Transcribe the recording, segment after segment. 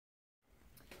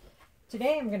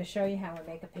Today I'm going to show you how I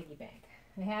make a piggy bank.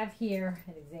 I have here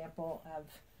an example of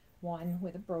one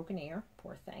with a broken ear,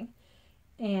 poor thing,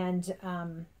 and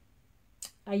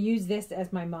I use this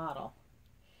as my model.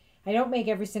 I don't make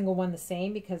every single one the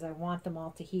same because I want them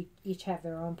all to each have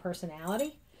their own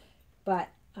personality, but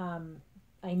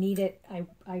I need it.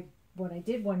 What I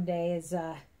did one day is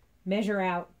measure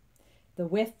out the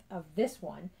width of this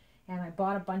one, and I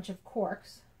bought a bunch of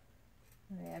corks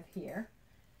I have here.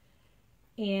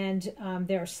 And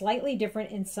they're slightly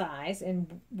different in size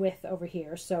and width over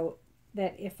here, so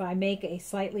that if I make a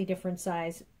slightly different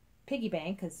size piggy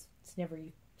bank, because it's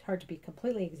hard to be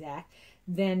completely exact,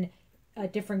 then a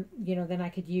different, then I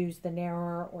could use the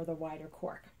narrower or the wider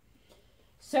cork.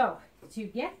 So to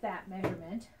get that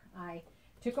measurement, I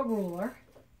took a ruler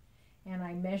and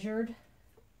I measured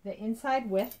the inside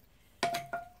width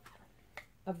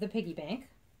of the piggy bank.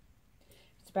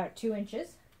 It's about 2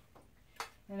 inches.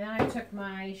 And then I took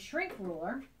my shrink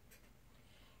ruler,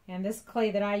 and this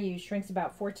clay that I use shrinks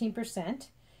about 14%.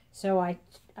 So I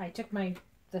took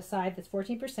the side that's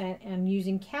 14%, and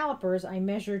using calipers, I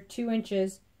measured 2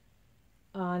 inches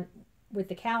with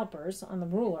the calipers on the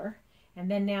ruler. And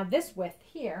then now this width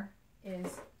here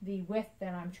is the width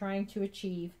that I'm trying to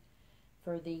achieve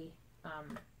for the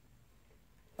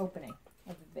opening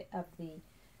of the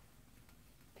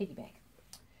piggy bank,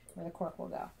 where the cork will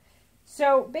go.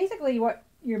 So basically what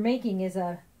you're making is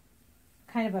a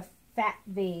kind of a fat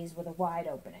vase with a wide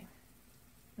opening,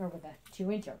 or with a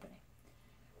 2-inch opening.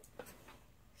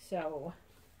 So,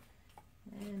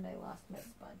 and I lost my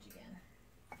sponge again.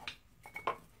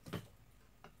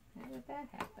 How did that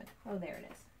happen? Oh, there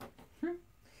it is.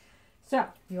 So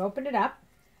you open it up,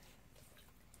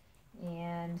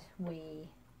 and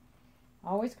we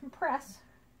always compress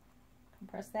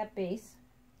that base.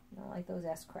 You don't like those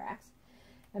S cracks.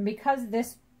 And because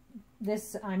this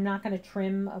I'm not going to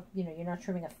trim, you're not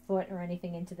trimming a foot or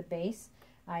anything into the base,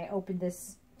 I opened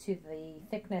this to the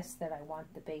thickness that I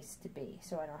want the base to be,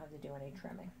 so I don't have to do any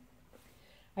trimming.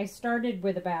 I started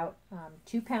with about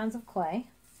 2 pounds of clay.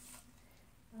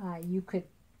 You could,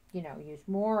 use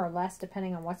more or less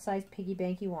depending on what size piggy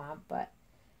bank you want, but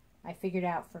I figured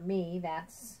out for me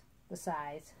that's the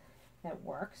size that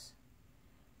works.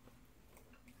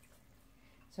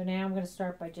 So now I'm going to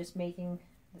start by just making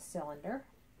the cylinder.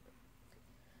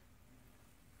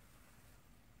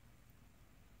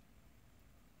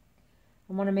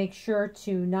 I want to make sure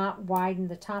to not widen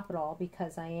the top at all,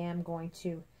 because I am going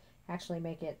to actually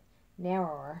make it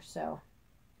narrower, so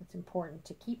it's important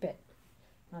to keep it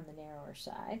on the narrower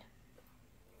side.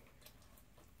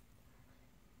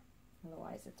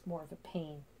 Otherwise it's more of a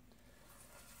pain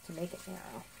to make it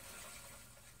narrow.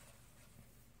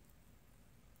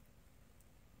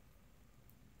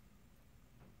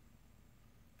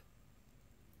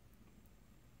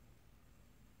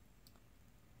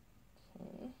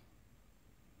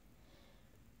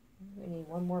 We need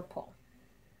one more pull,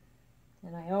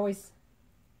 and I always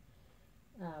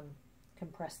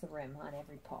compress the rim on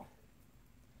every pull.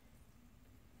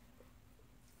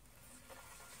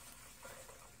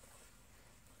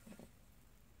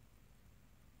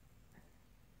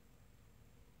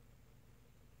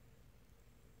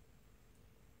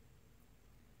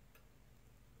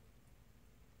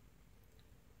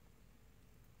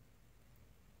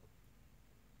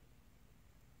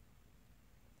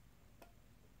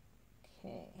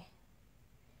 Okay,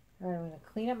 all right, I'm going to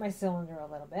clean up my cylinder a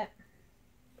little bit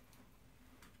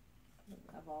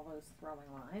of all those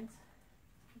throwing lines.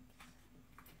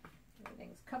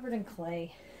 Everything's covered in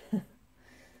clay. So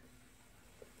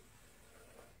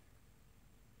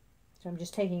I'm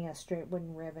just taking a straight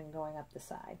wooden rib and going up the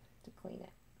side to clean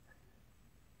it.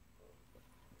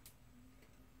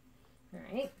 All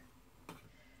right,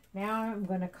 now I'm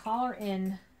going to collar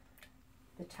in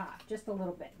the top just a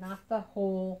little bit, not the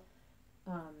whole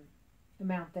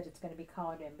amount that it's going to be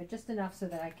collared in, but just enough so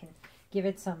that I can give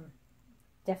it some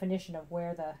definition of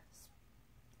where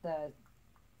the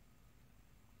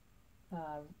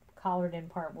collared in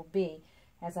part will be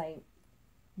as I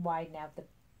widen out the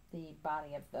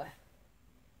body of the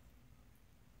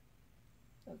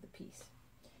piece.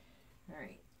 All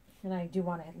right, and I do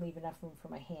want to leave enough room for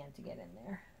my hand to get in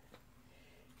there.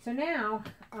 So now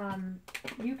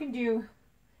you can do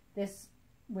this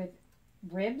with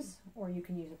ribs, or you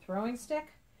can use a throwing stick.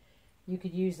 You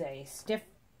could use a stiff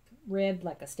rib,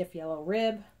 like a stiff yellow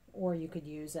rib, or you could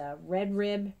use a red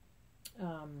rib,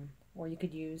 or you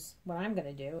could use, what I'm going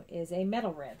to do is a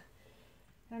metal rib.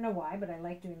 I don't know why, but I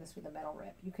like doing this with a metal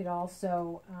rib. You could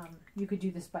also, you could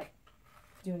do this by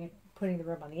putting the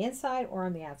rib on the inside or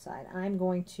on the outside. I'm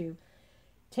going to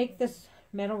take this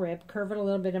metal rib, curve it a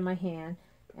little bit in my hand,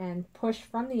 and push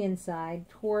from the inside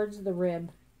towards the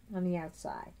rib on the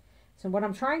outside. So what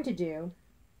I'm trying to do,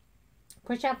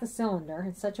 push out the cylinder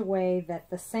in such a way that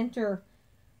the center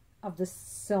of the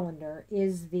cylinder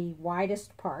is the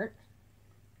widest part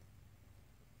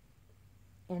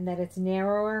and that it's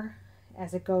narrower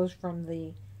as it goes from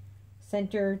the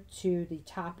center to the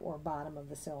top or bottom of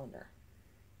the cylinder.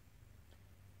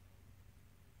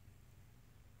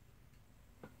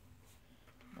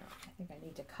 I think I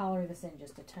need to color this in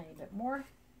just a tiny bit more.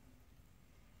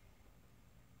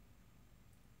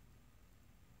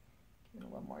 Give it a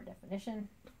little more definition.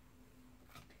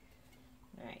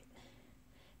 All right.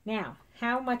 Now,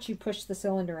 how much you push the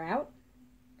cylinder out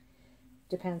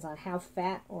depends on how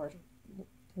fat or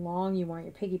long you want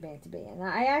your piggy bank to be. And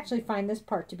I actually find this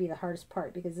part to be the hardest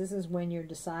part, because this is when you're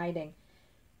deciding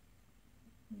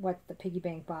what the piggy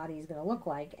bank body is going to look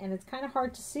like, and it's kind of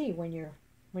hard to see when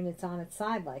it's on its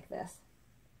side like this.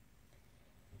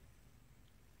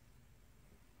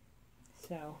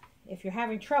 So if you're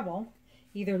having trouble,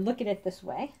 either look at it this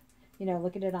way,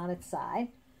 look at it on its side,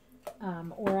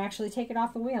 or actually take it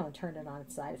off the wheel and turn it on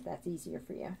its side if that's easier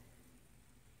for you.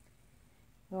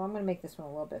 So I'm going to make this one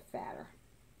a little bit fatter.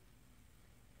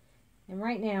 And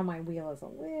right now my wheel is a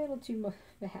little too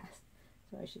fast,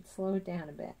 so I should slow it down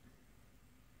a bit.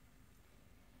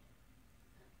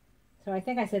 So I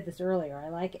think I said this earlier, I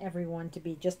like everyone to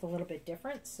be just a little bit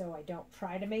different, so I don't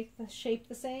try to make the shape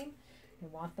the same. I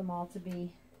want them all to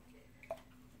be,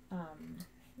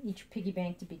 each piggy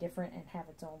bank to be different and have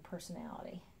its own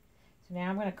personality. So now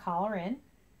I'm going to collar in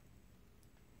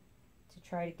to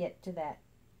try to get to that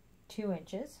 2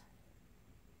 inches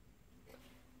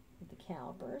with the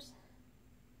calipers.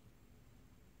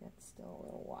 That's still a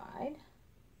little wide.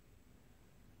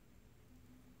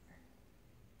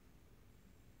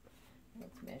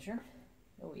 Let's measure.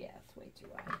 Oh yeah, it's way too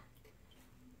wide.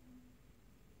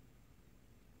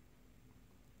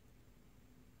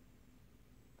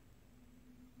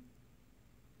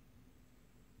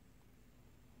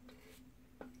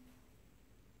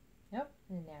 Yep,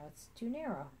 and now it's too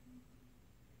narrow.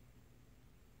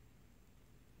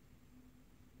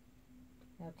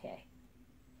 Okay.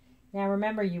 Now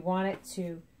remember, you want it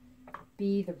to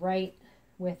be the right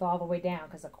width all the way down,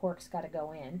 because the cork's got to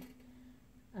go in.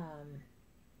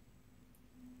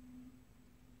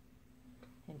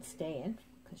 And stay in,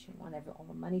 because you want all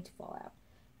the money to fall out.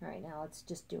 All right, now let's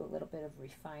just do a little bit of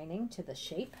refining to the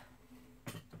shape.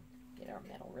 Get our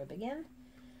metal rib again.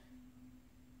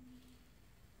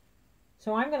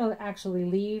 So I'm going to actually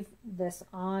leave this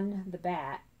on the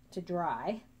bat to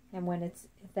dry, and when it's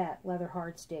at that leather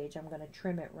hard stage, I'm going to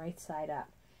trim it right side up.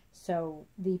 So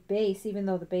the base, even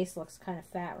though the base looks kind of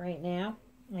fat right now,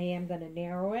 I am going to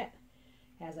narrow it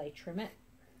as I trim it.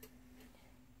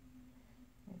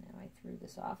 And now I threw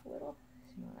this off a little,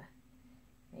 so you want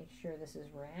to make sure this is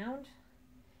round.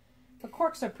 The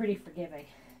corks are pretty forgiving.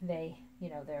 They're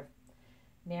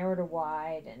narrow to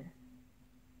wide, and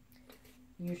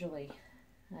usually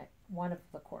one of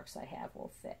the corks I have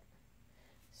will fit.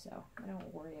 So I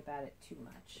don't worry about it too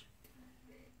much.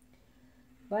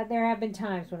 But there have been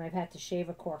times when I've had to shave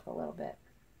a cork a little bit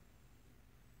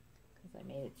because I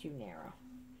made it too narrow.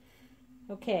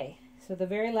 Okay, so the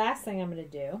very last thing I'm going to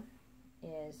do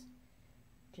is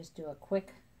just do a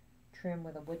quick trim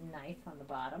with a wooden knife on the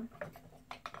bottom.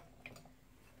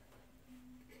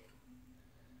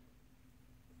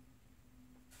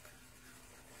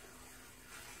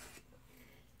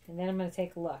 And then I'm going to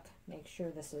take a look, make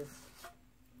sure this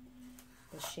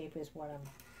shape is what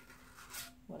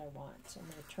I want. So I'm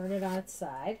going to turn it on its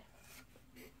side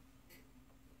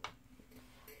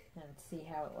and see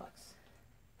how it looks.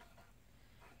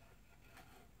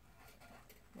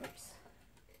 Whoops.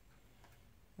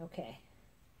 Okay.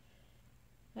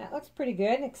 That looks pretty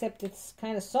good, except it's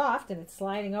kind of soft and it's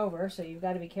sliding over, so you've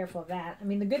got to be careful of that. I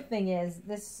mean, the good thing is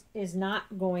this is not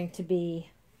going to be,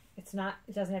 it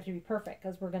doesn't have to be perfect,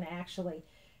 because we're going to actually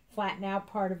flatten out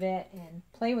part of it and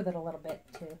play with it a little bit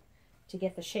to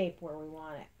get the shape where we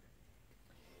want it.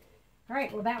 All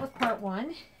right, well, that was part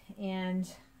one, and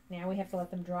now we have to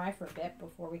let them dry for a bit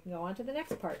before we can go on to the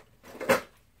next part.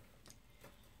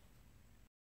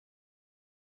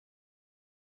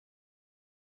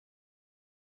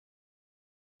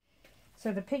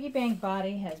 So the piggy bank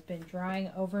body has been drying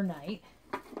overnight,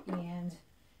 and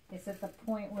it's at the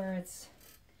point where it's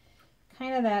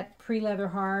kind of that pre-leather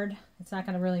hard. It's not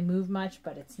going to really move much,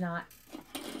 but it's not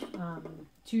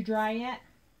too dry yet.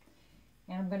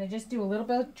 And I'm going to just do a little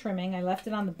bit of trimming. I left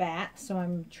it on the bat, so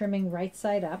I'm trimming right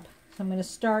side up. So I'm going to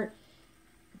start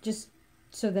just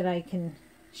so that I can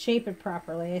shape it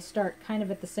properly. I start kind of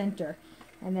at the center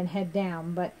and then head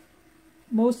down, but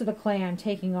most of the clay I'm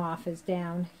taking off is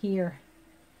down here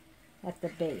at the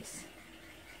base.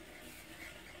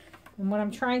 And what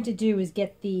I'm trying to do is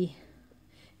get the,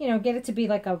 get it to be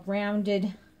like a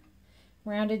rounded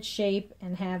shape,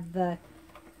 and have the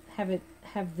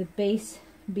base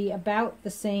be about the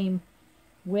same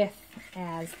width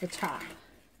as the top.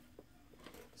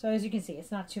 So as you can see,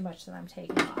 it's not too much that I'm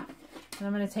taking off. And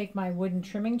I'm going to take my wooden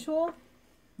trimming tool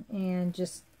and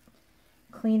just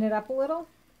clean it up a little.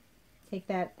 Take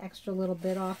that extra little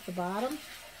bit off the bottom.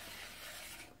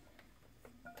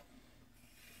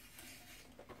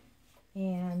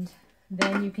 And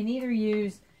then you can either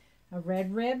use a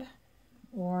red rib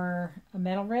or a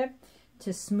metal rib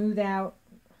to smooth out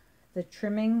the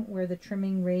trimming where the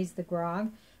trimming raised the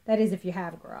grog. That is if you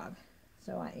have a grog.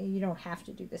 So you don't have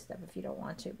to do this stuff if you don't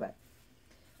want to, but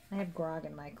I have grog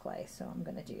in my clay, so I'm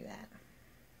going to do that.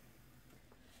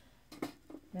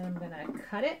 Then I'm going to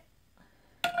cut it.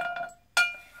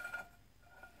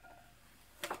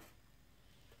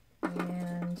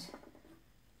 And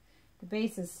the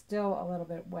base is still a little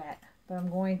bit wet, but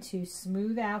I'm going to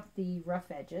smooth out the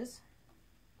rough edges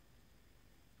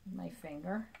with my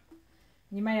finger.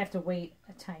 You might have to wait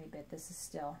a tiny bit. This is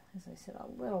still, as I said, a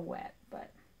little wet,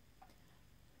 but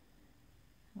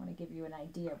I want to give you an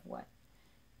idea of what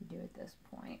you do at this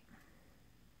point.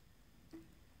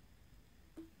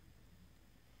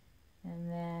 And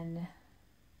then,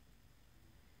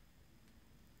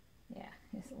 yeah,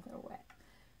 it's a little wet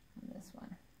on this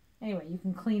one. Anyway, you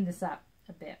can clean this up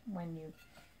a bit when you,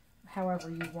 however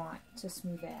you want to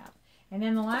smooth it out. And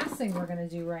then the last thing we're going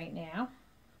to do right now,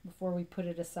 before we put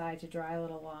it aside to dry a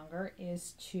little longer,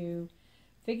 is to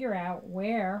figure out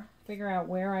where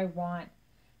I want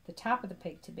the top of the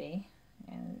pig to be.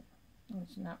 And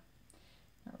it's not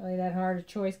really that hard a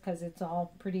choice because it's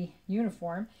all pretty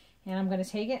uniform. And I'm going to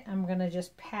take it, I'm going to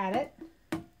just pat it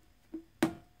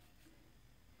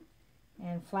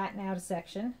and flatten out a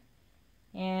section.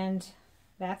 And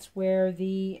that's where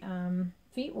the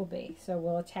feet will be. So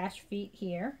we'll attach feet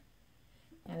here,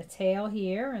 and a tail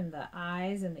here, and the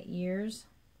eyes and the ears.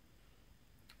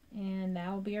 And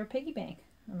that will be our piggy bank.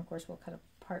 And of course we'll cut a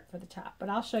part for the top. But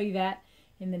I'll show you that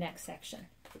in the next section.